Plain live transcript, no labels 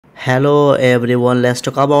Hello everyone, let's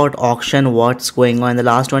talk about auction. What's going on in the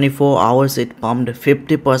last 24 hours? It pumped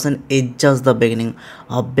 50%. It's just the beginning.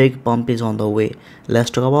 A big pump is on the way.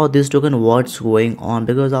 Let's talk about this token. What's going on?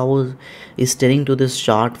 Because I was staring to this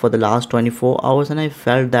chart for the last 24 hours and I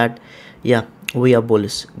felt that yeah, we are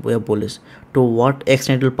bullish. We are bullish. To what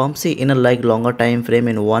extent it will pump? See, in a like longer time frame,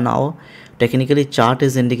 in 1 hour, technically chart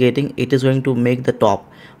is indicating it is going to make the top,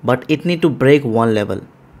 but it need to break one level.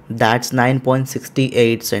 That's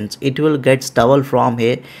 9.68 cents. It will get double from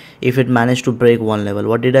here if it managed to break one level.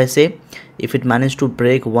 What did I say? If it managed to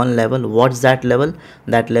break one level, what's that level?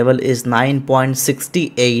 That level is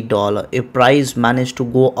 $9.68. If price managed to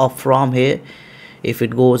go up from here, if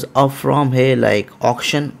it goes up from here like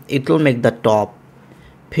auction, it will make the top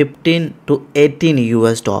 15 to 18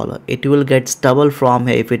 US dollar. It will get double from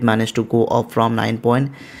here if it managed to go up from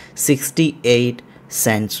 9.68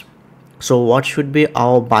 cents. So what should be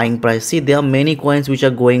our buying price? See, there are many coins which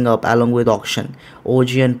are going up along with auction.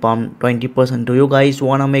 OG and pump 20%. Do you guys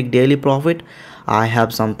want to make daily profit? I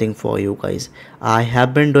have something for you guys. I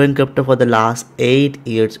have been doing crypto for the last 8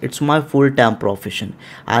 years. It's my full-time profession.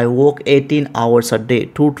 I work 18 hours a day,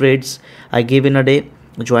 2 trades I give in a day.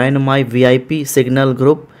 Join my VIP signal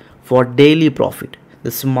group for daily profit.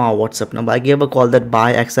 This is my WhatsApp number. I gave a call that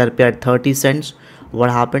buy XRP at 30 cents.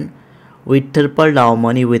 What happened? We tripled our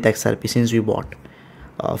money with XRP since we bought.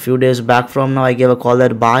 A few days back from now, I gave a call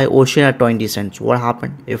that buy Ocean at 20 cents. What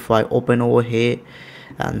happened? If I open over here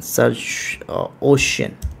and search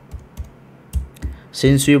Ocean,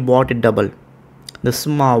 since we bought it double. This is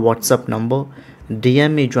my WhatsApp number.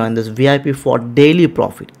 DM me, join this VIP for daily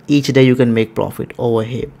profit. Each day you can make profit over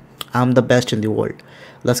here. I'm the best in the world.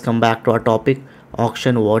 Let's come back to our topic.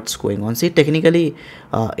 Auction. What's going on? See, technically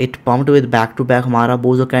it pumped with back-to-back Mara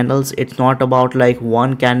Bozo candles. It's not about like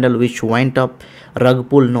one candle which went up rug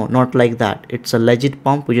pull. No, not like that. It's a legit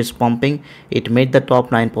pump which is pumping. It made the top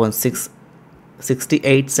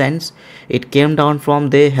 9.668 cents. It came down from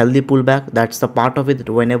there, healthy pullback. That's the part of it.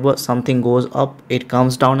 Whenever something goes up, it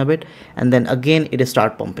comes down a bit and then again it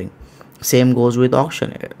start pumping. Same goes with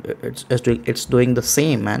auction. It's doing the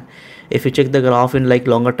same, man. If you check the graph in like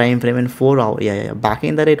longer time frame in 4 hours, yeah, back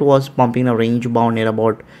in that it was pumping a range bound near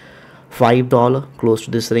about $5, close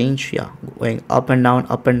to this range, yeah, going up and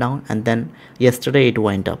down, and then yesterday it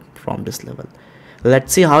went up from this level.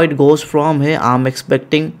 Let's see how it goes from here. I'm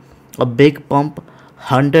expecting a big pump,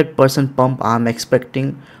 100% pump I'm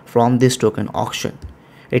expecting from this token auction.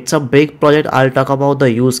 It's a big project. I'll talk about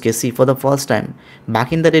the use case. See, for the first time,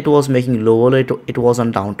 back in that it was making lower, it was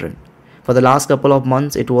on downtrend. For the last couple of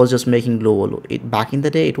months, it was just making lower. Back in the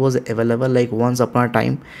day, it was available like once upon a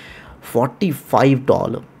time,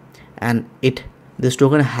 $45. And this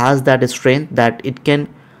token has that strength that it can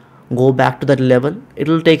go back to that level. It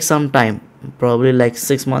will take some time, probably like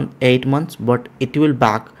 6 months, 8 months, but it will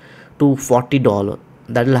back to $40.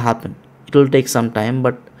 That will happen. It will take some time,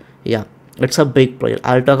 but yeah. It's a big project.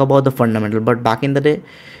 I'll talk about the fundamental, but back in the day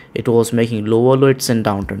it was making lower, it's in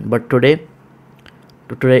downtrend, but today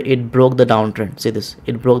it broke the downtrend. See this,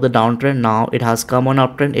 it broke the downtrend. Now it has come on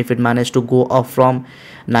uptrend. If it managed to go up from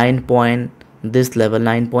this level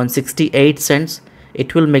 9.68 cents,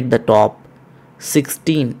 it will make the top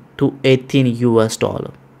 16 to 18 US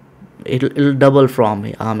dollar. It'll double from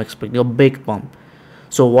here. I'm expecting a big pump.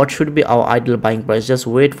 So what should be our ideal buying price? Just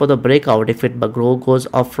wait for the breakout. If it goes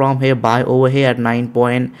up from here, buy over here at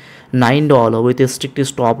 $9.9 with a strict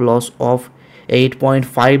stop loss of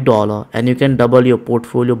 $8.5, and you can double your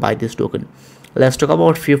portfolio by this token. Let's talk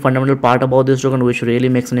about few fundamental part about this token which really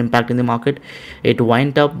makes an impact in the market. It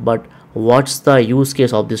went up, but what's the use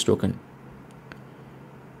case of this token?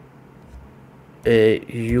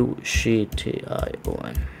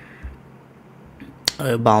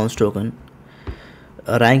 Bounce token.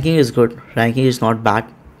 Ranking is good. Ranking is not bad.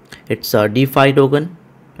 It's a DeFi token.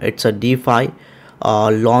 It's a DeFi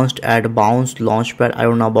launched at Bounce Launchpad. I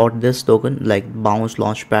don't know about this token like Bounce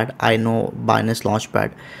Launchpad. I know Binance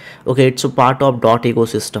Launchpad. Okay, it's a part of dot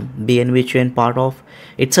ecosystem, BNB chain part of.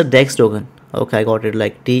 It's a DEX token. Okay, I got it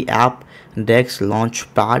like T app DEX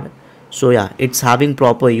Launchpad. So yeah, it's having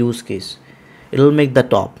proper use case. It'll make the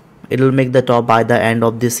top. It'll make the top by the end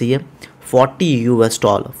of this year. $40 US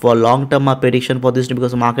for long term. My prediction for this,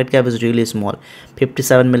 because the market cap is really small,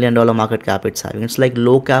 $57 million market cap it's having. It's like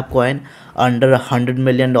low cap coin, under $100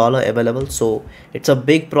 million available. So it's a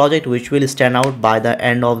big project which will stand out by the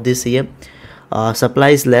end of this year.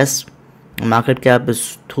 Supply is less, market cap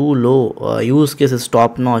is too low, use case is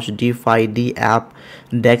top notch, DeFi, D app,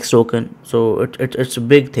 DEX token. So it's a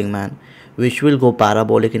big thing, man, which will go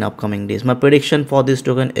parabolic in upcoming days. My prediction for this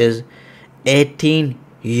token is 18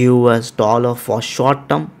 US dollar for short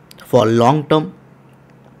term, For long term,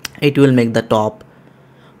 it will make the top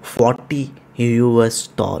 40 US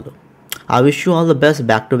dollar. I wish you all the best.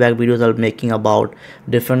 Back to back videos I'll be making about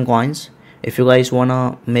different coins. If you guys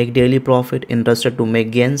wanna make daily profit, interested to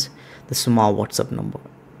make gains, this is my WhatsApp number.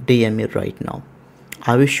 DM me right now.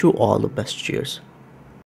 I wish you all the best. Cheers.